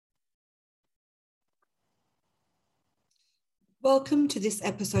Welcome to this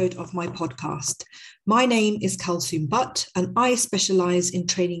episode of my podcast. My name is Kalsoom Butt, and I specialize in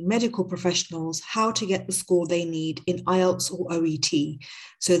training medical professionals how to get the score they need in IELTS or OET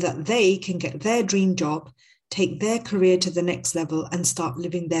so that they can get their dream job, take their career to the next level, and start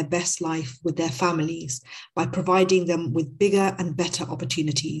living their best life with their families by providing them with bigger and better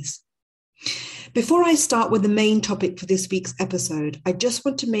opportunities. Before I start with the main topic for this week's episode, I just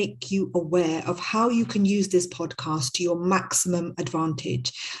want to make you aware of how you can use this podcast to your maximum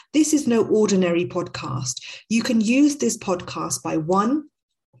advantage. This is no ordinary podcast. You can use this podcast by one,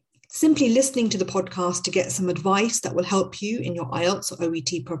 simply listening to the podcast to get some advice that will help you in your IELTS or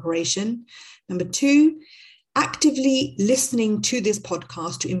OET preparation. Number two, actively listening to this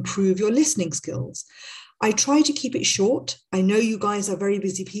podcast to improve your listening skills. I try to keep it short. I know you guys are very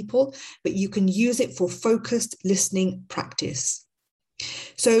busy people, but you can use it for focused listening practice.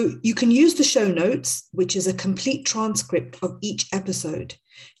 So you can use the show notes, which is a complete transcript of each episode.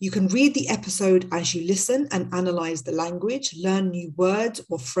 You can read the episode as you listen and analyze the language, learn new words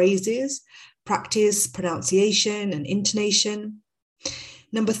or phrases, practice pronunciation and intonation.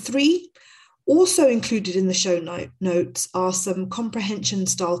 Number three, also included in the show notes are some comprehension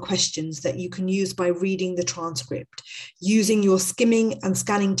style questions that you can use by reading the transcript, using your skimming and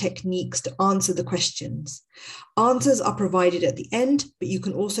scanning techniques to answer the questions. Answers are provided at the end, but you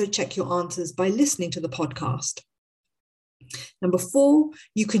can also check your answers by listening to the podcast. Number four,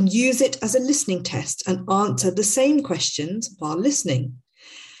 you can use it as a listening test and answer the same questions while listening.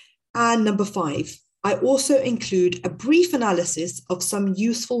 And number five, I also include a brief analysis of some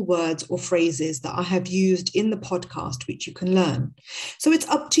useful words or phrases that I have used in the podcast, which you can learn. So it's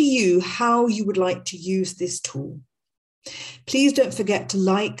up to you how you would like to use this tool. Please don't forget to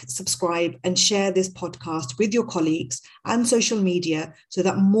like, subscribe, and share this podcast with your colleagues and social media so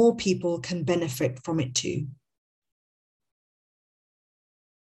that more people can benefit from it too.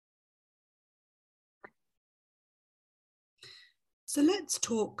 So let's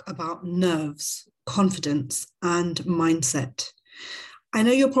talk about nerves, confidence, and mindset. I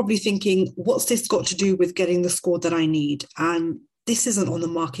know you're probably thinking, what's this got to do with getting the score that I need? And this isn't on the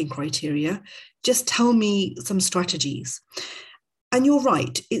marking criteria. Just tell me some strategies. And you're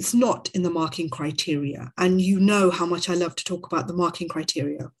right, it's not in the marking criteria. And you know how much I love to talk about the marking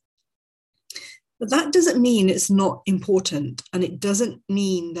criteria. But that doesn't mean it's not important, and it doesn't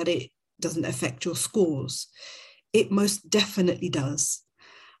mean that it doesn't affect your scores. It most definitely does.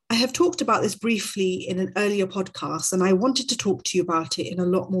 I have talked about this briefly in an earlier podcast, and I wanted to talk to you about it in a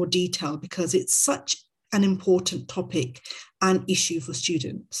lot more detail because it's such an important topic and issue for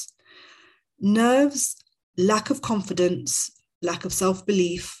students. Nerves, lack of confidence, lack of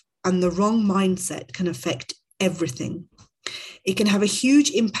self-belief, and the wrong mindset can affect everything. It can have a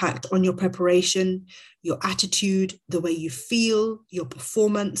huge impact on your preparation, your attitude, the way you feel, your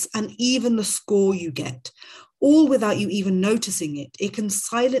performance, and even the score you get. All without you even noticing it. It can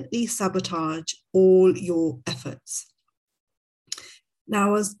silently sabotage all your efforts.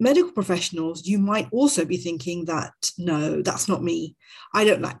 Now, as medical professionals, you might also be thinking that, no, that's not me. I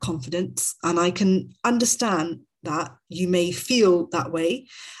don't lack confidence, and I can understand that you may feel that way,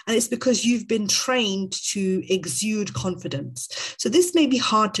 and it's because you've been trained to exude confidence. So this may be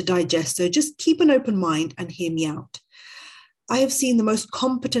hard to digest, so just keep an open mind and hear me out. I have seen the most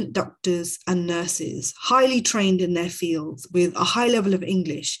competent doctors and nurses, highly trained in their fields with a high level of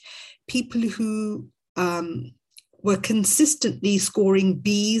English, people who were consistently scoring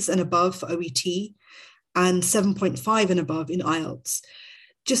Bs and above for OET and 7.5 and above in IELTS,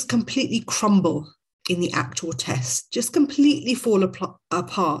 just completely crumble in the actual test, just completely fall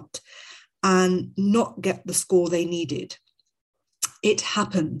apart and not get the score they needed. It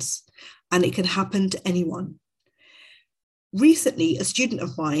happens, and it can happen to anyone. Recently, a student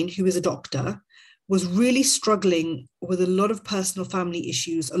of mine who is a doctor was really struggling with a lot of personal family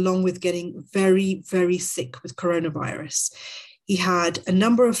issues, along with getting very, very sick with coronavirus. He had a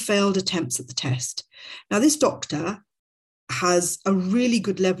number of failed attempts at the test. Now, this doctor has a really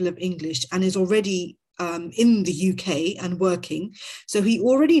good level of English and is already in the UK and working. So he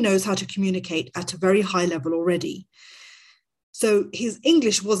already knows how to communicate at a very high level already. So his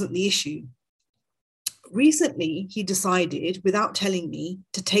English wasn't the issue. Recently, he decided, without telling me,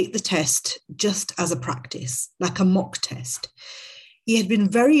 to take the test just as a practice, like a mock test. He had been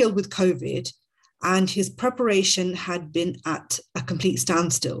very ill with COVID, and his preparation had been at a complete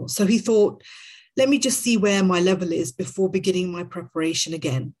standstill. So he thought, let me just see where my level is before beginning my preparation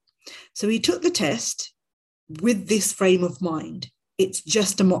again. So he took the test with this frame of mind. It's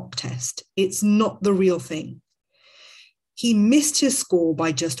just a mock test. It's not the real thing. He missed his score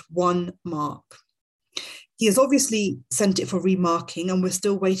by just 1 mark. He has obviously sent it for remarking, and we're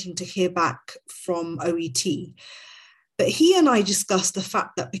still waiting to hear back from OET. But he and I discussed the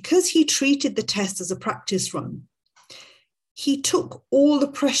fact that because he treated the test as a practice run, he took all the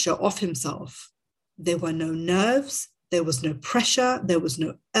pressure off himself. There were no nerves, there was no pressure, there was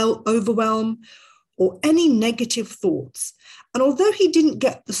no overwhelm or any negative thoughts. And although he didn't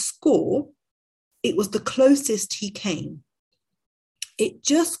get the score, it was the closest he came. It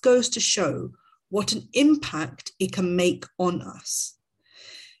just goes to show what an impact it can make on us.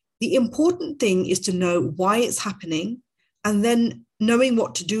 The important thing is to know why it's happening and then knowing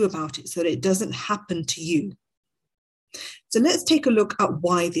what to do about it so that it doesn't happen to you. So let's take a look at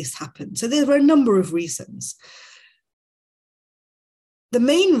why this happened. So there are a number of reasons. The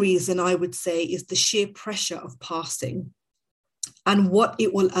main reason I would say is the sheer pressure of passing and what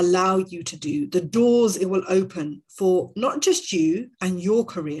it will allow you to do, the doors it will open for not just you and your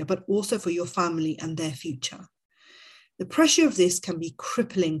career, but also for your family and their future. The pressure of this can be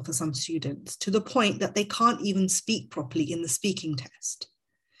crippling for some students to the point that they can't even speak properly in the speaking test.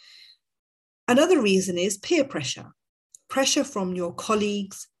 Another reason is peer pressure. Pressure from your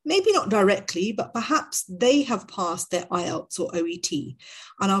colleagues, maybe not directly, but perhaps they have passed their IELTS or OET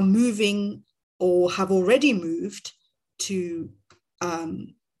and are moving or have already moved to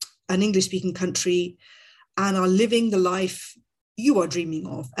an English-speaking country and are living the life you are dreaming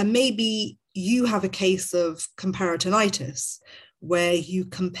of. And maybe you have a case of comparatonitis where you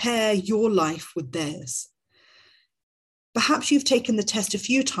compare your life with theirs. Perhaps you've taken the test a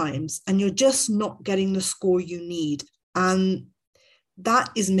few times and you're just not getting the score you need. And that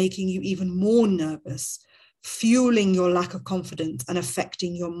is making you even more nervous, fueling your lack of confidence and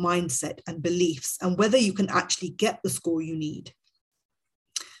affecting your mindset and beliefs and whether you can actually get the score you need.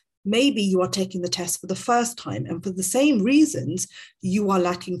 Maybe you are taking the test for the first time and for the same reasons you are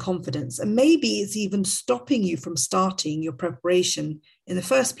lacking confidence. And maybe it's even stopping you from starting your preparation in the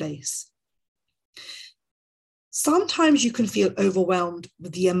first place. Sometimes you can feel overwhelmed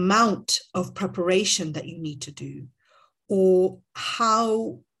with the amount of preparation that you need to do, or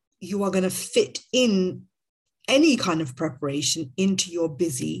how you are going to fit in any kind of preparation into your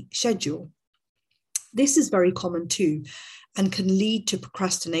busy schedule. This is very common too, and can lead to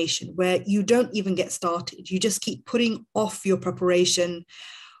procrastination, where you don't even get started. You just keep putting off your preparation,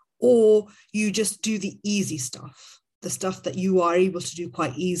 or you just do the easy stuff, the stuff that you are able to do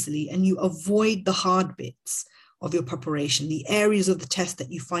quite easily, and you avoid the hard bits of your preparation, the areas of the test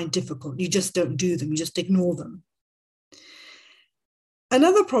that you find difficult. You just don't do them, you just ignore them.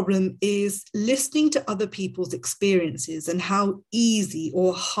 Another problem is listening to other people's experiences and how easy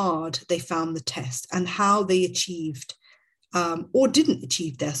or hard they found the test and how they achieved or didn't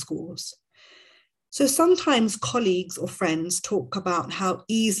achieve their scores. So sometimes colleagues or friends talk about how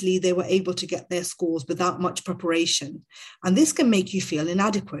easily they were able to get their scores without much preparation. And this can make you feel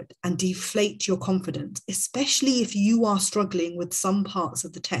inadequate and deflate your confidence, especially if you are struggling with some parts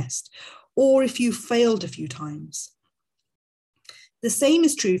of the test or if you failed a few times. The same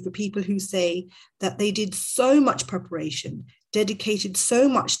is true for people who say that they did so much preparation, dedicated so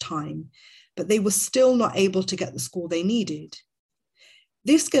much time, but they were still not able to get the score they needed.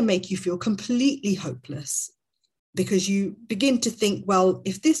 This can make you feel completely hopeless because you begin to think, well,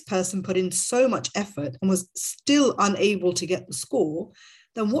 if this person put in so much effort and was still unable to get the score,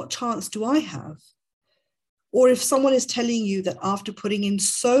 then what chance do I have? Or if someone is telling you that after putting in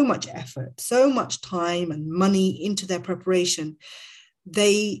so much effort, so much time and money into their preparation,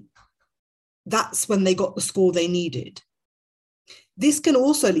 that's when they got the score they needed. This can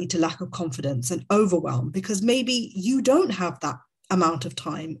also lead to lack of confidence and overwhelm because maybe you don't have that amount of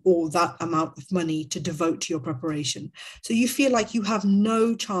time or that amount of money to devote to your preparation. So you feel like you have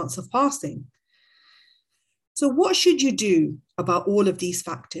no chance of passing. So what should you do about all of these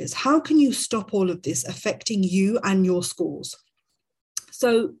factors? How can you stop all of this affecting you and your scores?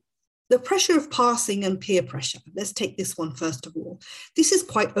 So the pressure of passing and peer pressure, let's take this one first of all. This is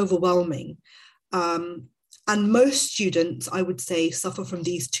quite overwhelming. And most students, I would say, suffer from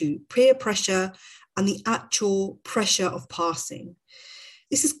these two, peer pressure and the actual pressure of passing.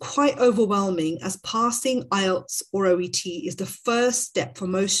 This is quite overwhelming as passing IELTS or OET is the first step for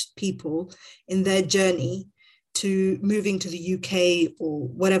most people in their journey to moving to the UK or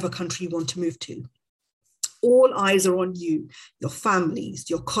whatever country you want to move to. All eyes are on you, your families,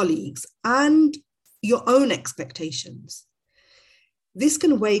 your colleagues, and your own expectations. This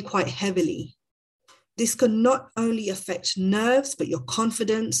can weigh quite heavily. This can not only affect nerves, but your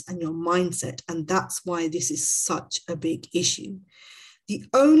confidence and your mindset. And that's why this is such a big issue. The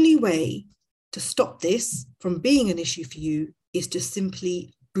only way to stop this from being an issue for you is to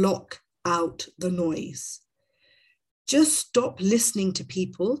simply block out the noise. Just stop listening to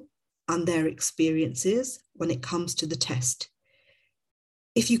people and their experiences when it comes to the test.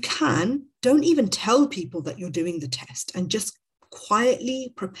 If you can, don't even tell people that you're doing the test and just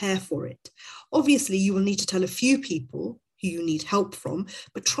quietly prepare for it. Obviously, you will need to tell a few people who you need help from,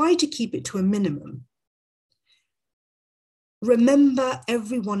 but try to keep it to a minimum. Remember,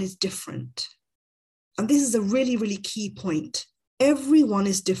 everyone is different. And this is a really, really key point. Everyone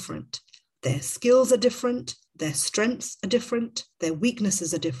is different. Their skills are different, their strengths are different, their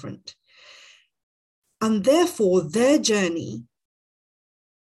weaknesses are different. And therefore, their journey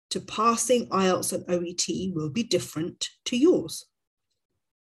to passing IELTS and OET will be different to yours.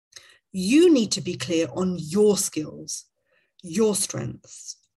 You need to be clear on your skills, your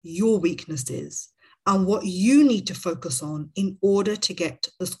strengths, your weaknesses, and what you need to focus on in order to get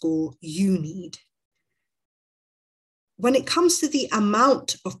the score you need. When it comes to the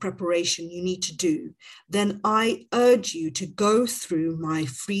amount of preparation you need to do, then I urge you to go through my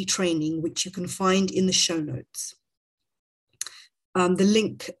free training, which you can find in the show notes. The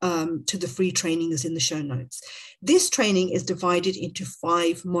link to the free training is in the show notes. This training is divided into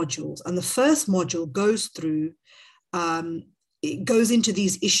 5 modules, and the first module goes through, it goes into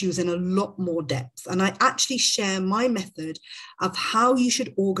these issues in a lot more depth. And I actually share my method of how you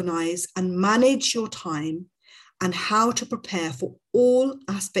should organize and manage your time and how to prepare for all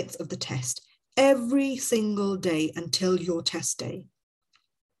aspects of the test every single day until your test day.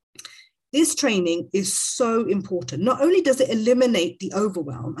 This training is so important. Not only does it eliminate the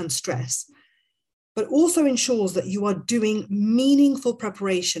overwhelm and stress, but also ensures that you are doing meaningful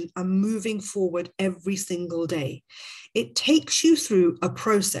preparation and moving forward every single day. It takes you through a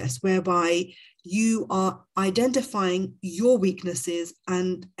process whereby you are identifying your weaknesses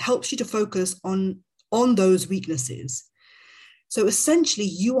and helps you to focus on those weaknesses. So essentially,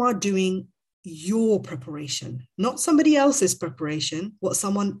 you are doing your preparation, not somebody else's preparation, what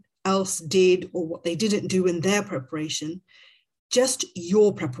someone else did or what they didn't do in their preparation, just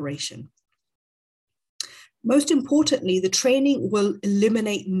your preparation. Most importantly, the training will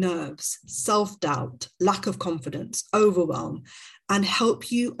eliminate nerves, self-doubt, lack of confidence, overwhelm, and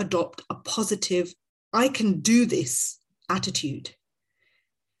help you adopt a positive, I can do this attitude.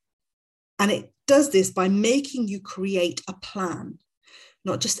 And it does this by making you create a plan.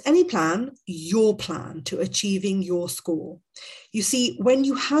 Not just any plan, your plan to achieving your score. You see, when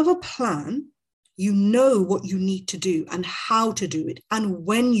you have a plan, you know what you need to do and how to do it and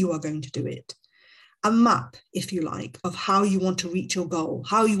when you are going to do it. A map, if you like, of how you want to reach your goal,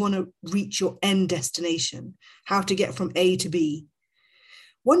 how you want to reach your end destination, how to get from A to B.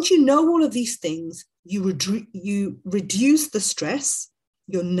 Once you know all of these things, you reduce the stress,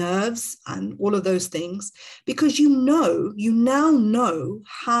 your nerves and all of those things, because you now know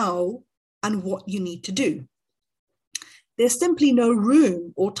how and what you need to do. There's simply no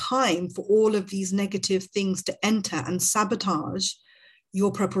room or time for all of these negative things to enter and sabotage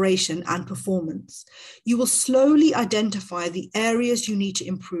your preparation and performance. You will slowly identify the areas you need to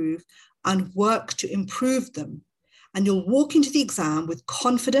improve and work to improve them. And you'll walk into the exam with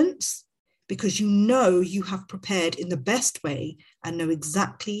confidence, because you know you have prepared in the best way and know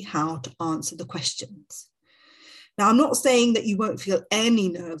exactly how to answer the questions. Now, I'm not saying that you won't feel any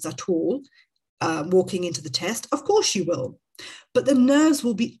nerves at all walking into the test. Of course you will, but the nerves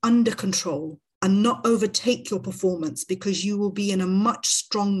will be under control and not overtake your performance, because you will be in a much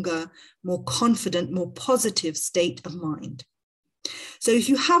stronger, more confident, more positive state of mind. So if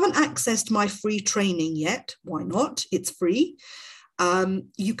you haven't accessed my free training yet, why not? It's free.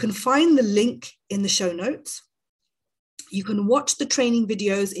 You can find the link in the show notes. You can watch the training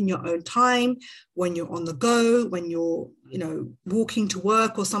videos in your own time, when you're on the go, when you're, walking to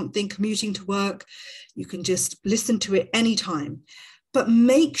work or something, commuting to work. You can just listen to it anytime. But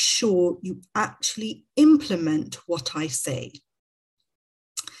make sure you actually implement what I say.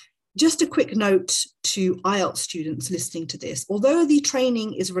 Just a quick note to IELTS students listening to this. Although the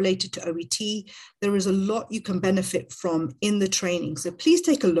training is related to OET, there is a lot you can benefit from in the training. So please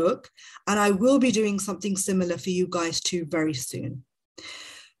take a look, and I will be doing something similar for you guys too very soon.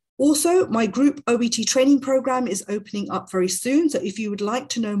 Also, my group OET training program is opening up very soon. So if you would like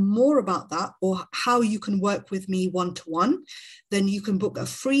to know more about that or how you can work with me one-to-one, then you can book a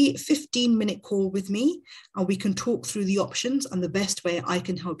free 15-minute call with me, and we can talk through the options and the best way I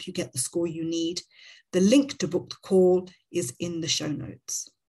can help you get the score you need. The link to book the call is in the show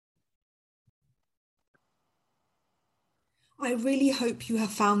notes. I really hope you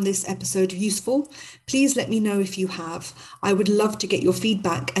have found this episode useful. Please let me know if you have. I would love to get your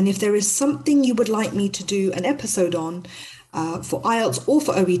feedback. And if there is something you would like me to do an episode on, for IELTS or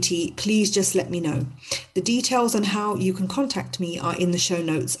for OET, please just let me know. The details on how you can contact me are in the show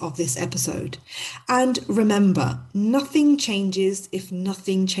notes of this episode. And remember, nothing changes if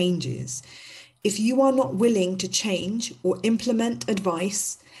nothing changes. If you are not willing to change or implement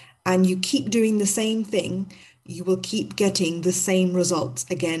advice and you keep doing the same thing, you will keep getting the same results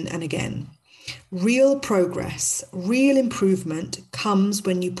again and again. Real progress, real improvement comes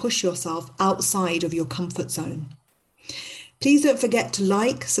when you push yourself outside of your comfort zone. Please don't forget to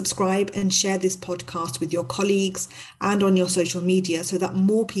like, subscribe, and share this podcast with your colleagues and on your social media so that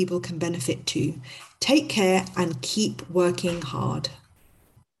more people can benefit too. Take care and keep working hard.